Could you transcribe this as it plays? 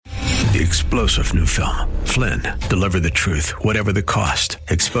The explosive new film, Flynn, deliver the truth, whatever the cost,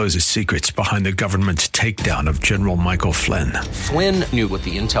 exposes secrets behind the government's takedown of General Michael Flynn. Flynn knew what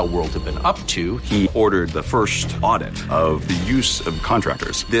the intel world had been up to. He ordered the first audit of the use of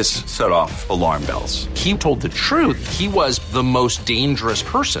contractors. This set off alarm bells. He told the truth. He was the most dangerous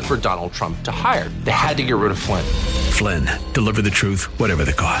person for Donald Trump to hire. They had to get rid of Flynn. Flynn, deliver the truth, whatever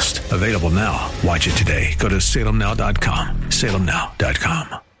the cost. Available now. Watch it today. Go to salemnow.com.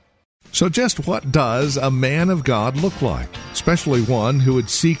 salemnow.com. So just what does a man of God look like, especially one who would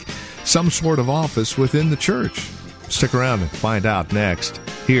seek some sort of office within the church? Stick around and find out next,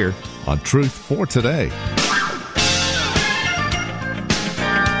 here on Truth for Today.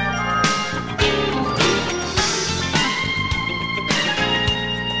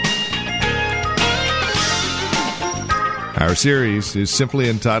 Our series is simply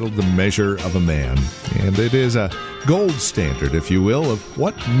entitled The Measure of a Man, and it is a gold standard, if you will, of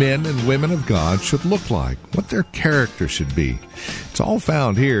what men and women of God should look like, what their character should be. It's all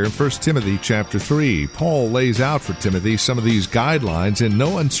found here in 1 Timothy chapter 3. Paul lays out for Timothy some of these guidelines in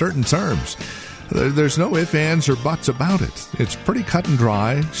no uncertain terms. There's no ifs, ands, or buts about it. It's pretty cut and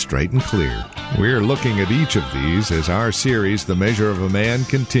dry, straight and clear. We're looking at each of these as our series, The Measure of a Man,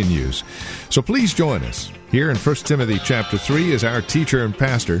 continues. So please join us. Here in 1 Timothy chapter 3 is our teacher and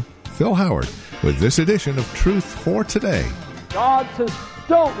pastor, Phil Howard, with this edition of Truth for Today. God says,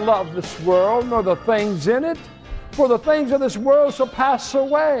 don't love this world nor the things in it, for the things of this world shall pass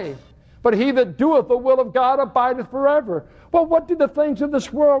away. But he that doeth the will of God abideth forever. Well, what do the things of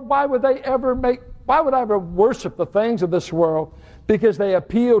this world, why would I ever worship the things of this world? Because they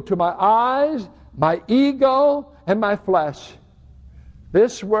appeal to my eyes, my ego, and my flesh.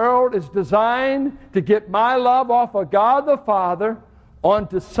 This world is designed to get my love off of God the Father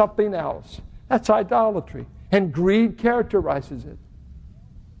onto something else. That's idolatry. And greed characterizes it.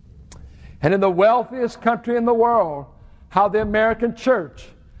 And in the wealthiest country in the world, how the American church,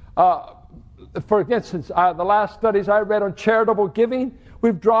 for instance, the last studies I read on charitable giving,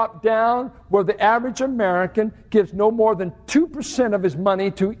 we've dropped down where the average American gives no more than 2% of his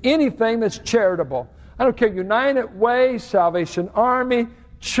money to anything that's charitable. I don't care, United Way, Salvation Army,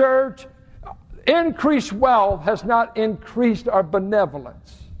 church. Increased wealth has not increased our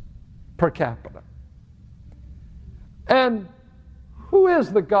benevolence per capita. And who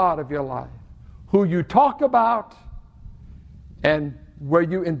is the God of your life? Who you talk about and where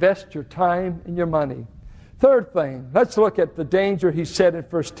you invest your time and your money. Third thing, let's look at the danger he said in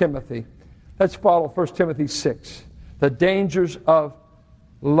 1 Timothy. Let's follow 1 Timothy 6. The dangers of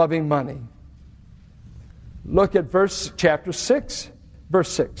loving money. Look at chapter 6,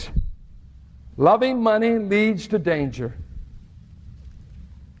 verse 6. Loving money leads to danger.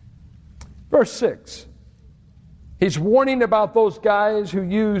 Verse 6. He's warning about those guys who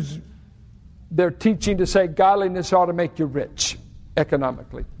use their teaching to say godliness ought to make you rich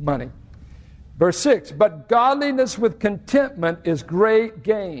economically, money. Verse 6. But godliness with contentment is great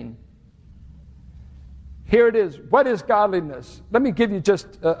gain. Here it is. What is godliness? Let me give you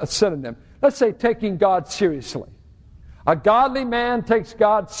just a synonym. Let's say taking God seriously. A godly man takes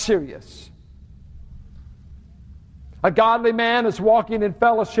God serious. A godly man is walking in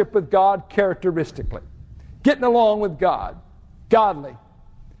fellowship with God characteristically. Getting along with God. Godly.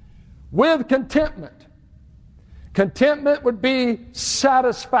 With contentment. Contentment would be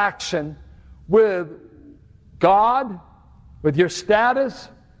satisfaction with God, with your status,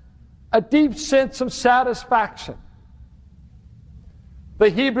 a deep sense of satisfaction. The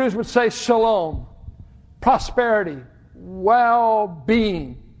Hebrews would say shalom, prosperity,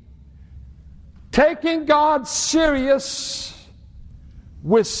 well-being. Taking God serious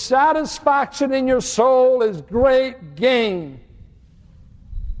with satisfaction in your soul is great gain.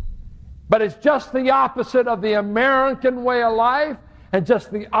 But it's just the opposite of the American way of life and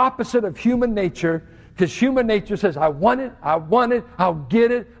just the opposite of human nature, because human nature says, I want it, I'll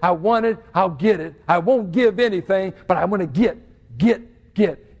get it, I want it, I'll get it. I won't give anything, but I want to get.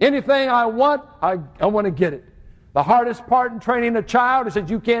 Anything I want, I want to get it. The hardest part in training a child is that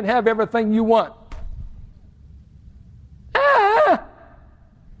you can't have everything you want.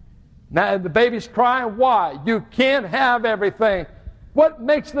 Now the baby's crying, why? You can't have everything. What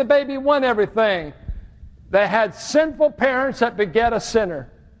makes the baby want everything? They had sinful parents that beget a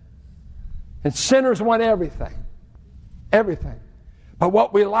sinner. And sinners want everything. Everything. But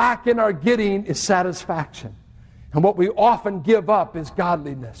what we lack in our getting is satisfaction. And what we often give up is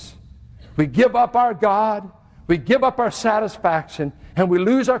godliness. We give up our God, we give up our satisfaction, and we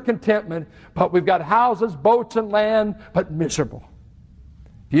lose our contentment, but we've got houses, boats, and land, but miserable.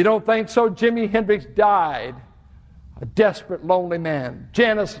 If you don't think so, Jimi Hendrix died a desperate, lonely man.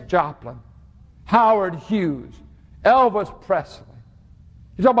 Janis Joplin, Howard Hughes, Elvis Presley.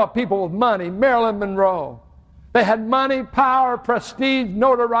 You talk about people with money, Marilyn Monroe. They had money, power, prestige,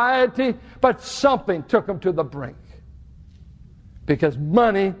 notoriety, but something took them to the brink. Because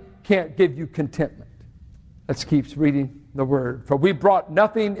money can't give you contentment. Let's keep reading the Word. For we brought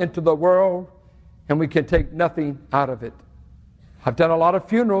nothing into the world, and we can take nothing out of it. I've done a lot of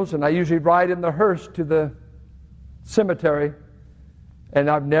funerals, and I usually ride in the hearse to the cemetery, and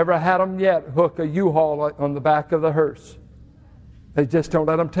I've never had them yet hook a U-Haul on the back of the hearse. They just don't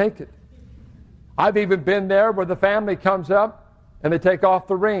let them take it. I've even been there where the family comes up and they take off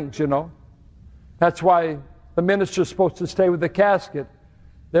the rings, you know. That's why the minister's supposed to stay with the casket.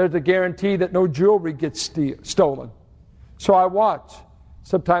 There's a guarantee that no jewelry gets stolen. So I watch.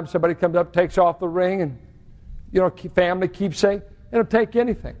 Sometimes somebody comes up, takes off the ring, and, you know, family keeps saying, they don't take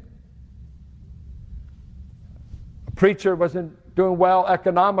anything. A preacher wasn't doing well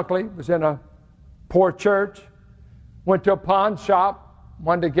economically, was in a poor church, went to a pawn shop,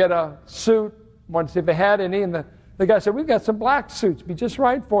 wanted to get a suit, wanted to see if they had any, and the guy said, we've got some black suits, be just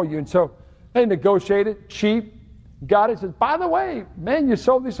right for you. And so they negotiated, cheap, got it. Says, by the way, man, you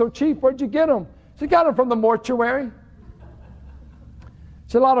sold these so cheap, where'd you get them? So got them from the mortuary.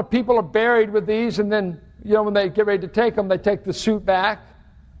 So a lot of people are buried with these, and then, you know, when they get ready to take them, they take the suit back.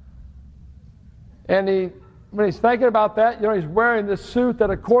 And when he's thinking about that, you know, he's wearing this suit that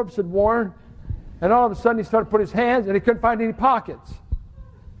a corpse had worn, and all of a sudden he started to put his hands, and he couldn't find any pockets.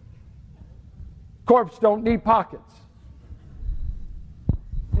 Corpse don't need pockets.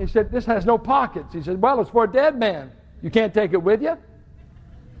 He said, this has no pockets. He said, well, it's for a dead man. You can't take it with you?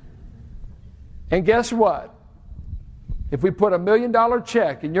 And guess what? If we put $1 million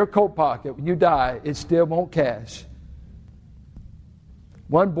check in your coat pocket when you die, it still won't cash.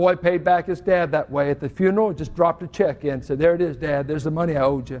 One boy paid back his dad that way at the funeral, just dropped a check in, said, there it is, Dad, there's the money I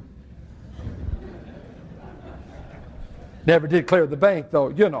owed you. Never did clear the bank, though,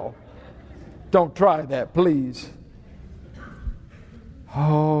 you know. Don't try that, please.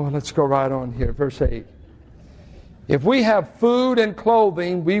 Oh, let's go right on here. Verse 8. If we have food and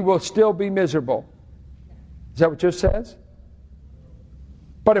clothing, we will still be miserable. Is that what yours says?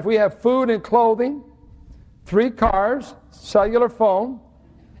 But if we have food and clothing, 3 cars, cellular phone,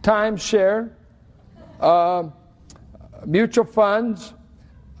 timeshare, mutual funds,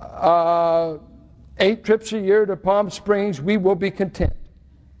 8 trips a year to Palm Springs, we will be content.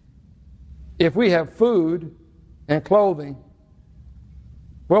 If we have food and clothing,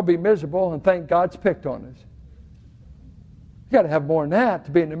 we'll be miserable and think God's picked on us. You got to have more than that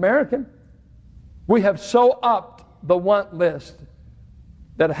to be an American. We have so upped the want list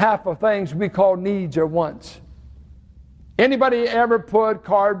that half of things we call needs are wants. Anybody ever put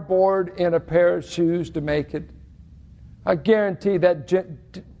cardboard in a pair of shoes to make it? I guarantee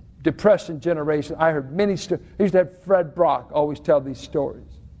that Depression generation, I heard many stories. I used to have Fred Brock always tell these stories.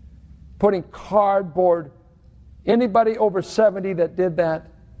 Putting cardboard, anybody over 70 that did that?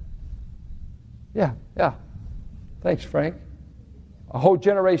 Yeah. Thanks, Frank. A whole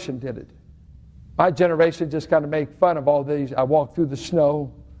generation did it. My generation just kind of make fun of all these. I walked through the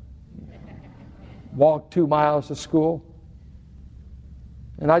snow, walked 2 miles to school,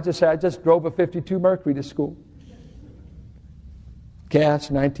 and I just say I just drove a 52 Mercury to school. Gas,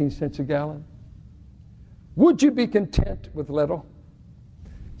 19 cents a gallon. Would you be content with little?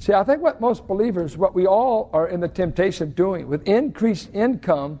 See, I think what most believers, what we all are in the temptation of doing with increased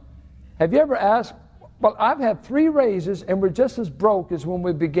income, have you ever asked, well, I've had 3 raises and we're just as broke as when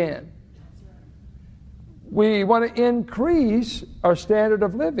we began. We want to increase our standard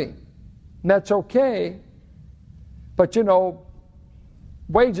of living, and that's okay. But, you know,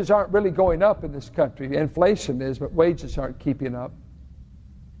 wages aren't really going up in this country. Inflation is, but wages aren't keeping up.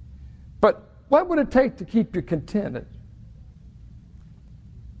 But what would it take to keep you contented?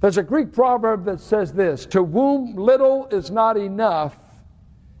 There's a Greek proverb that says this, to whom little is not enough,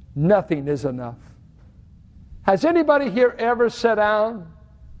 nothing is enough. Has anybody here ever sat down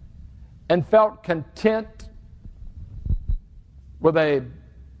and felt content with a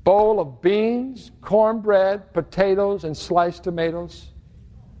bowl of beans, cornbread, potatoes, and sliced tomatoes?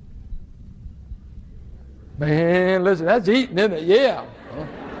 Man, listen, that's eating, isn't it? Yeah.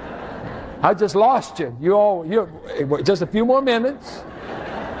 I just lost you. You just a few more minutes.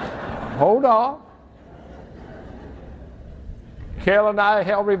 Hold on. Carol and I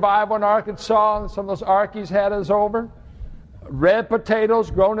held revival in Arkansas, and some of those Arkies had us over. Red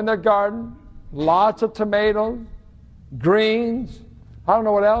potatoes grown in their garden, lots of tomatoes, greens, I don't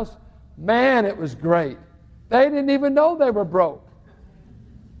know what else. Man, it was great. They didn't even know they were broke.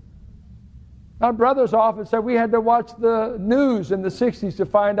 My brother's often said we had to watch the news in the 60s to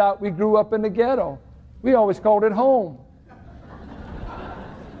find out we grew up in the ghetto. We always called it home.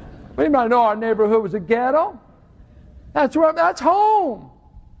 We didn't know our neighborhood was a ghetto. That's home.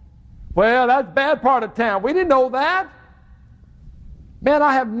 Well, that's a bad part of town. We didn't know that. Man,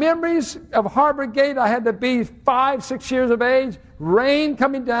 I have memories of Harbor Gate. I had to be 5, 6 years of age. Rain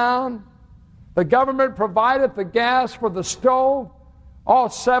coming down. The government provided the gas for the stove. All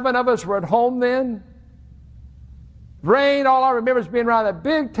 7 of us were at home then. Rain, all I remember is being around that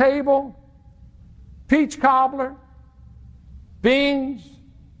big table. Peach cobbler. Beans.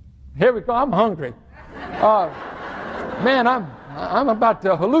 Here we go. I'm hungry. Man, I'm about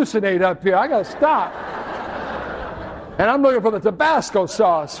to hallucinate up here. I got to stop. And I'm looking for the Tabasco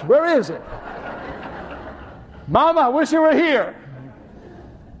sauce. Where is it? Mama, I wish you were here.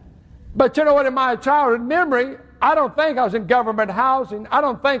 But you know what? In my childhood memory, I don't think I was in government housing. I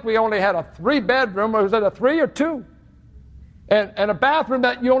don't think we only had a 3-bedroom, or was it a 3 or 2? And a bathroom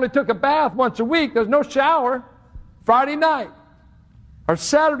that you only took a bath once a week. There's no shower. Friday night or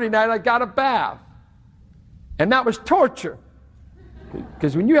Saturday night, I got a bath. And that was torture.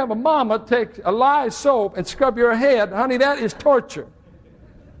 Because when you have a mama take a lye soap and scrub your head, honey, that is torture.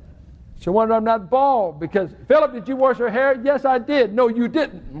 She wondered I'm not bald because, Philip, did you wash your hair? Yes, I did. No, you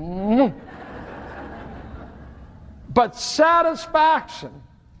didn't. Mm-hmm. But satisfaction.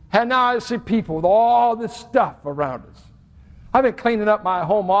 And now I see people with all this stuff around us. I've been cleaning up my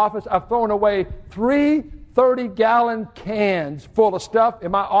home office. I've thrown away 3 30-gallon cans full of stuff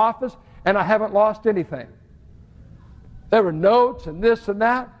in my office, and I haven't lost anything. There were notes and this and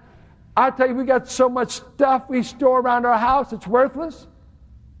that. I tell you, we got so much stuff we store around our house, it's worthless.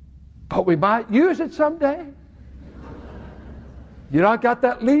 But we might use it someday. You know, I got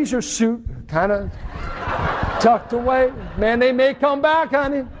that leisure suit kind of tucked away. Man, they may come back,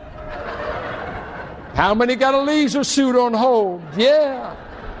 honey. How many got a leisure suit on hold? Yeah.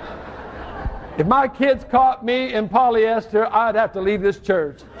 If my kids caught me in polyester, I'd have to leave this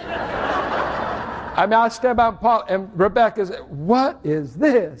church. I mean, I stand by and Rebecca said, "What is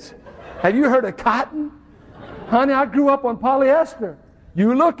this? Have you heard of cotton? Honey, I grew up on polyester.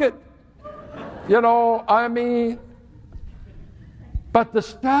 You look at, I mean, but the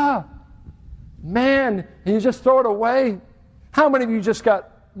stuff, man, you just throw it away. How many of you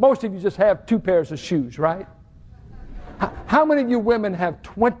most of you just have 2 pairs of shoes, right? How many of you women have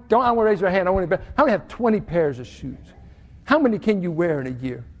 20, I want to raise your hand, how many have 20 pairs of shoes? How many can you wear in a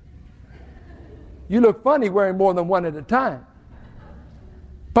year? You look funny wearing more than one at a time.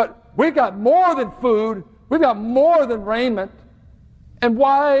 But we got more than food. We've got more than raiment. And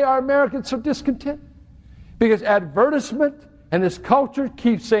why are Americans so discontent? Because advertisement and this culture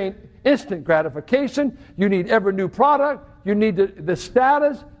keeps saying instant gratification. You need every new product. You need the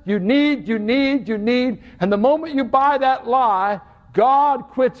status. You need. And the moment you buy that lie, God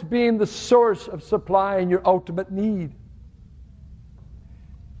quits being the source of supplying your ultimate need.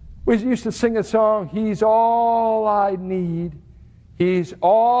 We used to sing a song, He's all I need. He's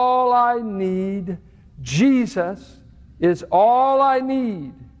all I need. Jesus is all I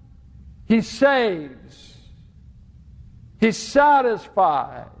need. He saves. He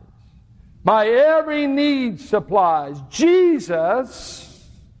satisfies. My every need supplies. Jesus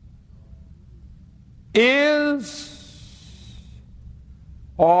is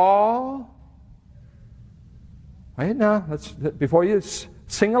all. Wait now, before you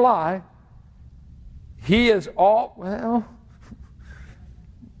sing a lie. He is all. Well,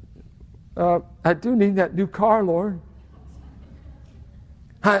 I do need that new car, Lord.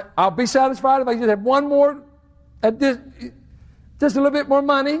 I'll be satisfied if I just have one more, just a little bit more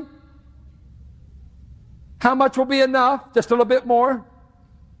money. How much will be enough? Just a little bit more.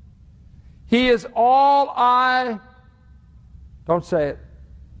 He is all I. Don't say it.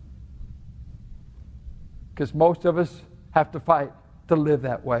 Because most of us have to fight to live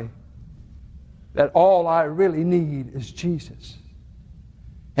that way. That all I really need is Jesus.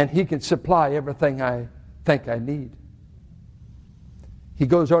 And He can supply everything I think I need. He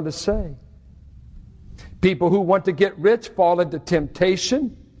goes on to say, people who want to get rich fall into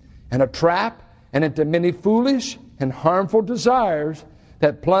temptation and a trap and into many foolish and harmful desires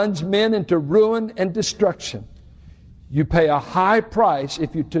that plunge men into ruin and destruction. You pay a high price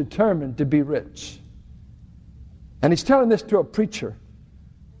if you determine to be rich. And he's telling this to a preacher.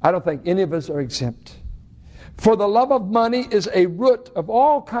 I don't think any of us are exempt. For the love of money is a root of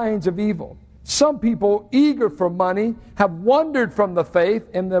all kinds of evil. Some people eager for money have wandered from the faith,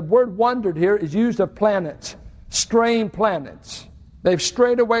 and the word wandered here is used of planets, straying planets. They've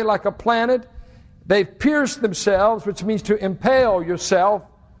strayed away like a planet. They've pierced themselves, which means to impale yourself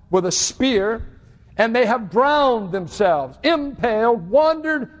with a spear. and they have drowned themselves, impaled,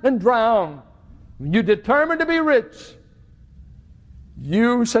 wandered, and drowned. When you determine to be rich,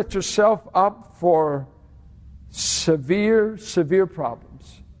 you set yourself up for severe, severe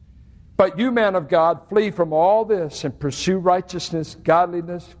problems. But you, man of God, flee from all this and pursue righteousness,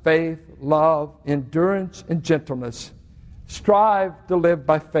 godliness, faith, love, endurance, and gentleness. Strive to live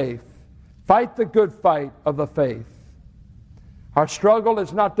by faith. Fight the good fight of the faith. Our struggle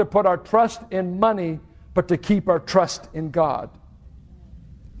is not to put our trust in money, but to keep our trust in God.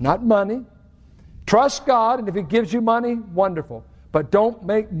 Not money. Trust God, and if He gives you money, wonderful. But don't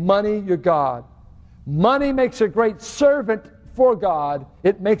make money your God. Money makes a great servant for God.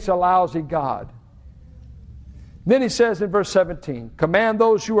 It makes a lousy God. Then he says in verse 17, command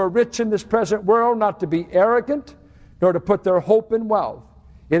those who are rich in this present world not to be arrogant, nor to put their hope in wealth.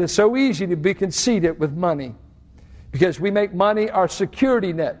 It is so easy to be conceited with money, because we make money our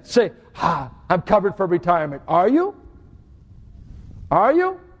security net. Say, I'm covered for retirement. Are you? Are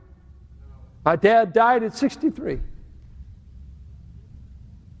you? My dad died at 63.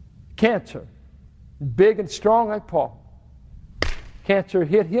 Cancer. Big and strong like Paul. Cancer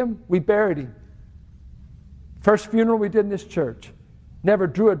hit him. We buried him. First funeral we did in this church. Never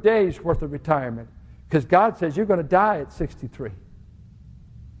drew a day's worth of retirement. Because God says you're going to die at 63.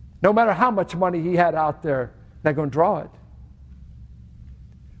 No matter how much money he had out there, they're going to draw it.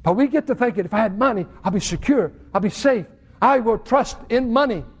 But we get to thinking, if I had money, I'll be secure. I'll be safe. I will trust in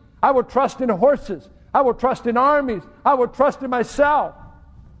money. I will trust in horses. I will trust in armies. I will trust in myself.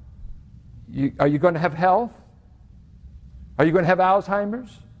 Are you going to have health? Are you going to have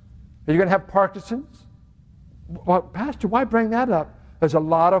Alzheimer's? Are you going to have Parkinson's? Well, Pastor, why bring that up? There's a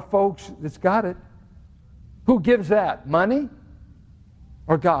lot of folks that's got it. Who gives that? Money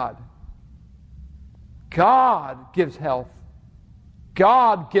or God? God gives health.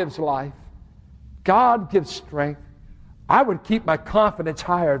 God gives life. God gives strength. I would keep my confidence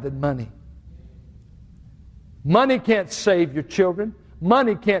higher than money. Money can't save your children.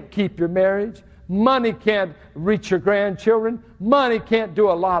 Money can't keep your marriage. Money can't reach your grandchildren. Money can't do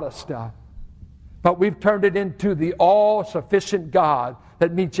a lot of stuff. But we've turned it into the all-sufficient God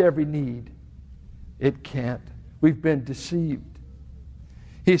that meets every need. It can't. We've been deceived.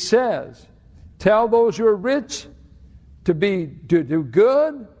 He says, tell those who are rich to do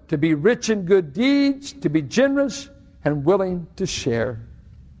good, to be rich in good deeds, to be generous and willing to share.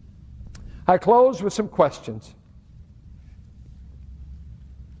 I close with some questions.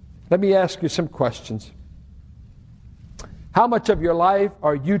 Let me ask you some questions. How much of your life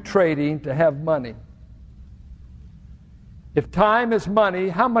are you trading to have money? If time is money,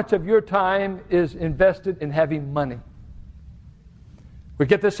 how much of your time is invested in having money? We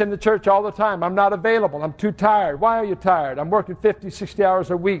get this in the church all the time. I'm not available. I'm too tired. Why are you tired? I'm working 50, 60 hours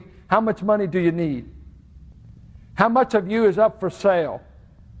a week. How much money do you need? How much of you is up for sale?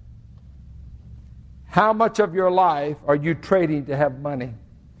 How much of your life are you trading to have money?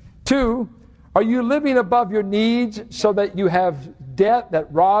 2, are you living above your needs so that you have debt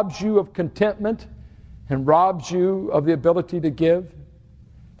that robs you of contentment and robs you of the ability to give?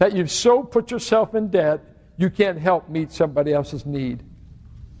 That you've so put yourself in debt, you can't help meet somebody else's need.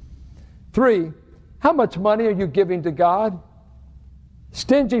 3, how much money are you giving to God?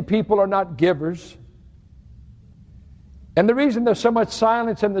 Stingy people are not givers. And the reason there's so much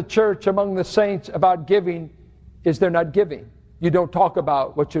silence in the church among the saints about giving is they're not giving. You don't talk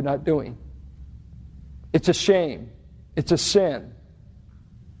about what you're not doing. It's a shame. It's a sin.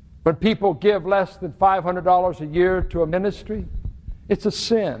 When people give less than $500 a year to a ministry, it's a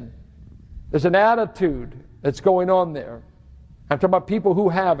sin. There's an attitude that's going on there. I'm talking about people who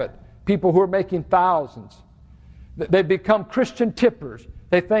have it, people who are making thousands. They become Christian tippers.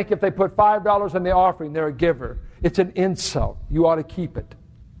 They think if they put $5 in the offering, they're a giver. It's an insult. You ought to keep it.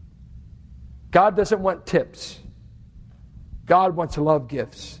 God doesn't want tips. God wants love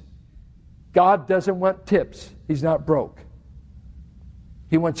gifts. God doesn't want tips. He's not broke.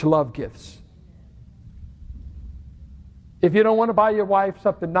 He wants love gifts. If you don't want to buy your wife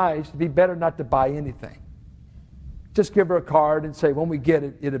something nice, it'd be better not to buy anything. Just give her a card and say, when we get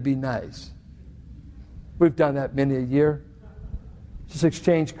it, it'll be nice. We've done that many a year. Just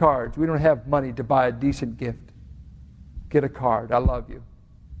exchange cards. We don't have money to buy a decent gift. Get a card. I love you.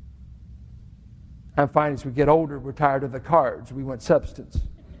 I'm finding as we get older, we're tired of the cards. We want substance.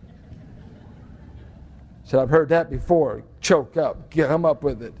 So I've heard that before. Choke up. Come up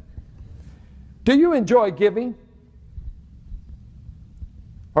with it. Do you enjoy giving?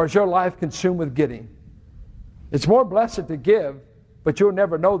 Or is your life consumed with getting? It's more blessed to give, but you'll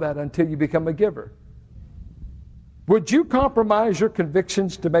never know that until you become a giver. Would you compromise your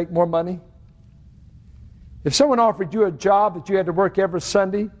convictions to make more money? If someone offered you a job that you had to work every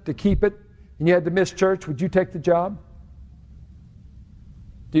Sunday to keep it, and you had to miss church, would you take the job?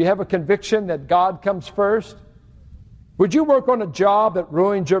 Do you have a conviction that God comes first? Would you work on a job that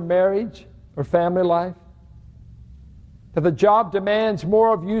ruins your marriage or family life? That the job demands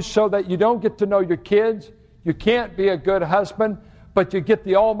more of you so that you don't get to know your kids, you can't be a good husband, but you get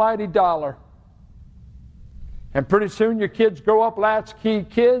the almighty dollar. And pretty soon your kids grow up latchkey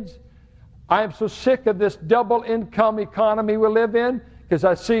kids. I am so sick of this double income economy we live in, because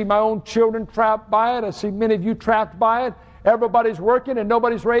I see my own children trapped by it. I see many of you trapped by it. Everybody's working and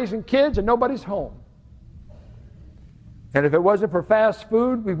nobody's raising kids and nobody's home. And if it wasn't for fast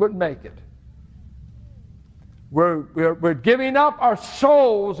food, we wouldn't make it. We're giving up our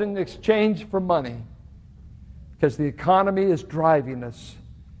souls in exchange for money, because the economy is driving us.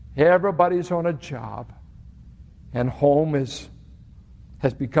 Everybody's on a job, and home has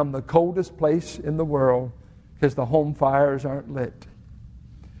become the coldest place in the world because the home fires aren't lit.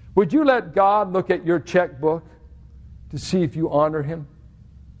 Would you let God look at your checkbook to see if you honor Him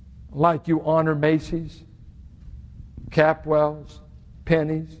like you honor Macy's, Capwell's,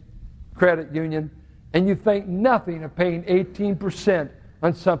 Penny's, Credit Union, and you think nothing of paying 18%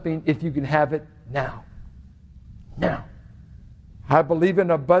 on something if you can have it now? Now. I believe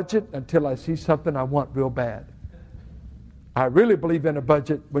in a budget until I see something I want real bad. I really believe in a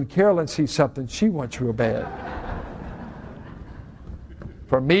budget when Carolyn sees something she wants real bad.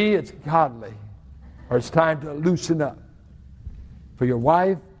 For me, it's godly, or it's time to loosen up. For your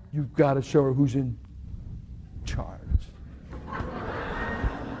wife, you've got to show her who's in charge.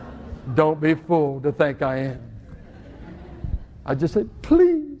 Don't be fooled to think I am. I just say,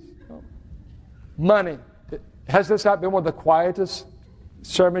 please. Money. Has this not been one of the quietest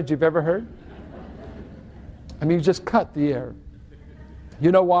sermons you've ever heard? I mean, you just cut the air.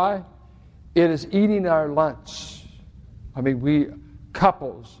 You know why? It is eating our lunch. I mean,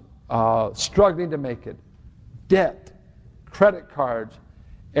 couples struggling to make it. Debt, credit cards,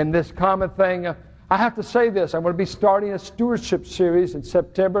 and this common thing. I have to say this. I'm going to be starting a stewardship series in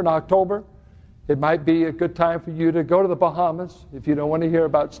September and October. It might be a good time for you to go to the Bahamas if you don't want to hear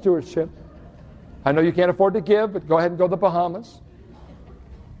about stewardship. I know you can't afford to give, but go ahead and go to the Bahamas.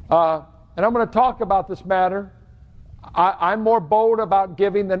 And I'm going to talk about this matter. I'm more bold about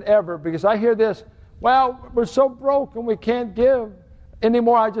giving than ever, because I hear this, well, we're so broke and we can't give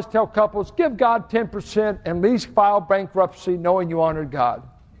anymore. I just tell couples, give God 10% and at least file bankruptcy knowing you honored God.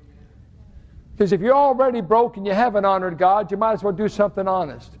 Because if you're already broke and you haven't honored God, you might as well do something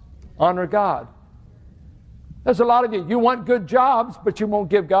honest. Honor God. There's a lot of you want good jobs, but you won't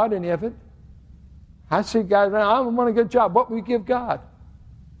give God any of it. I see guys now, I want a good job. What will you give God?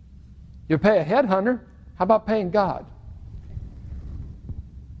 You pay a headhunter. How about paying God?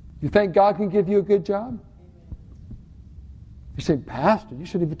 You think God can give you a good job? You say, Pastor, you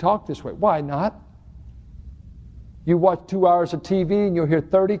shouldn't even talk this way. Why not? You watch 2 hours of TV and you'll hear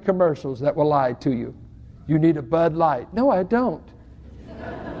 30 commercials that will lie to you. You need a Bud Light. No, I don't.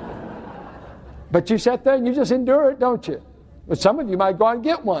 But you sit there and you just endure it, don't you? But some of you might go out and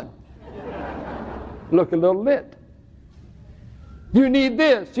get one. Look a little lit. You need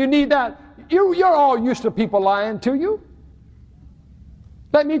this, you need that. You're all used to people lying to you.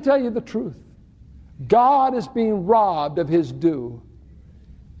 Let me tell you the truth. God is being robbed of His due.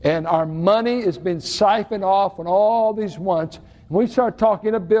 And our money is being siphoned off on all these wants. And we start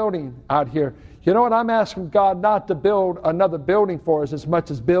talking a building out here. You know what? I'm asking God not to build another building for us as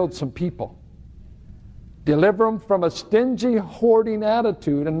much as build some people. Deliver them from a stingy, hoarding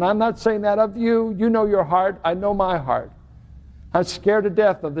attitude. And I'm not saying that of you. You know your heart. I know my heart. I'm scared to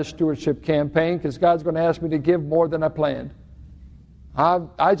death of this stewardship campaign because God's going to ask me to give more than I planned.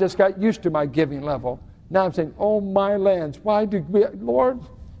 I just got used to my giving level. Now I'm saying, oh, my lands, why did we, Lord,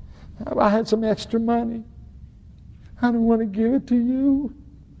 I had some extra money. I don't want to give it to you.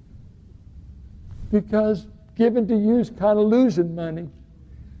 Because giving to you is kind of losing money.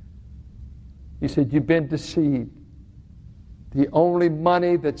 He said, you've been deceived. The only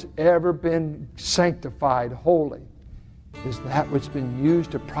money that's ever been sanctified, holy, is that which has been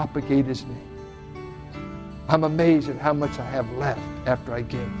used to propagate His name. I'm amazed at how much I have left after I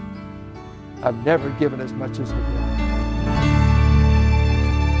give. I've never given as much as I give.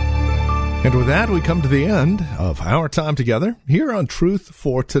 And with that, we come to the end of our time together here on Truth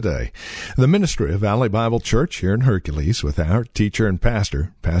for Today, the ministry of Valley Bible Church here in Hercules with our teacher and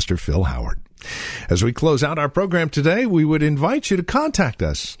pastor, Pastor Phil Howard. As we close out our program today, we would invite you to contact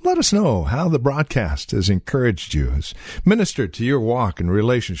us. Let us know how the broadcast has encouraged you, has ministered to your walk and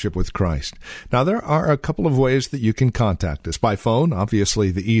relationship with Christ. Now, there are a couple of ways that you can contact us. By phone, obviously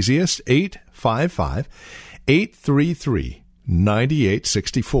the easiest, 855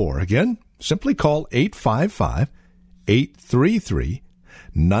 833-9864. Again, simply call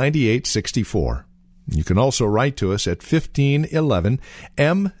 855-833-9864. You can also write to us at 1511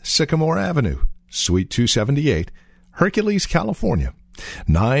 M. Sycamore Avenue, Suite 278, Hercules, California.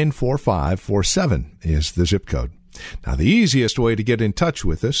 94547 is the zip code. Now, the easiest way to get in touch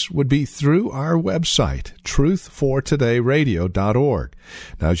with us would be through our website, truthfortodayradio.org.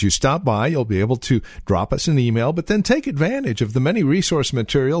 Now, as you stop by, you'll be able to drop us an email, but then take advantage of the many resource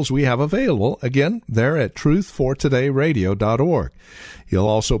materials we have available, again, there at truthfortodayradio.org. You'll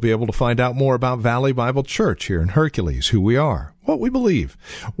also be able to find out more about Valley Bible Church here in Hercules, who we are, what we believe,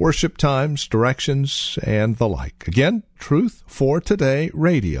 worship times, directions, and the like. Again,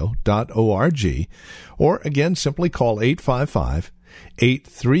 truthfortodayradio.org, or again, simply call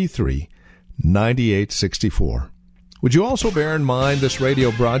 855-833-9864. Would you also bear in mind this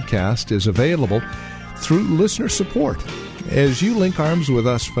radio broadcast is available through listener support? As you link arms with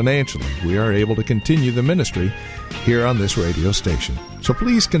us financially, we are able to continue the ministry here on this radio station. So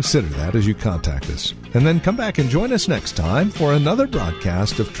please consider that as you contact us. And then come back and join us next time for another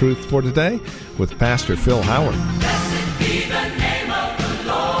broadcast of Truth for Today with Pastor Phil Howard. Blessed be the name of the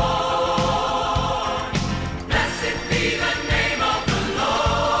Lord. Blessed be the name of the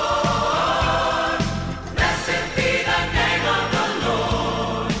Lord. Blessed be the name of the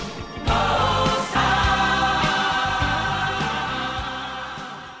Lord Most High.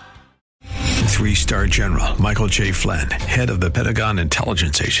 3-star General Michael J. Flynn, head of the Pentagon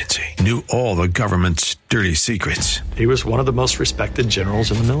Intelligence Agency, knew all the government's dirty secrets. He was one of the most respected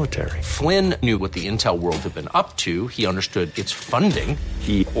generals in the military. Flynn knew what the intel world had been up to. He understood its funding.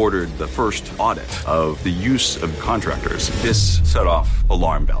 He ordered the first audit of the use of contractors. This set off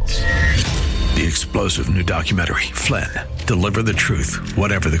alarm bells. The explosive new documentary, Flynn, Deliver the Truth,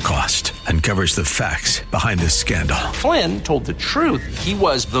 Whatever the Cost, uncovers the facts behind this scandal. Flynn told the truth. He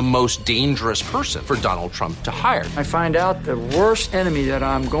was the most dangerous person for Donald Trump to hire. I find out the worst enemy that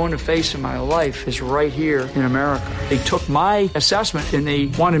I'm going to face in my life is right here in America. They took my assessment and they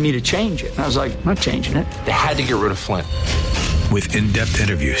wanted me to change it. And I was like, I'm not changing it. They had to get rid of Flynn. With in-depth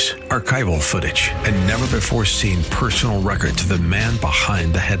interviews, archival footage, and never-before-seen personal records of the man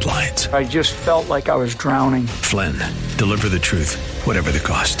behind the headlines. I just felt like I was drowning. Flynn, Deliver the Truth, Whatever the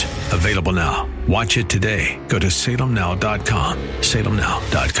Cost. Available now. Watch it today. Go to salemnow.com.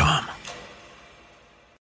 salemnow.com.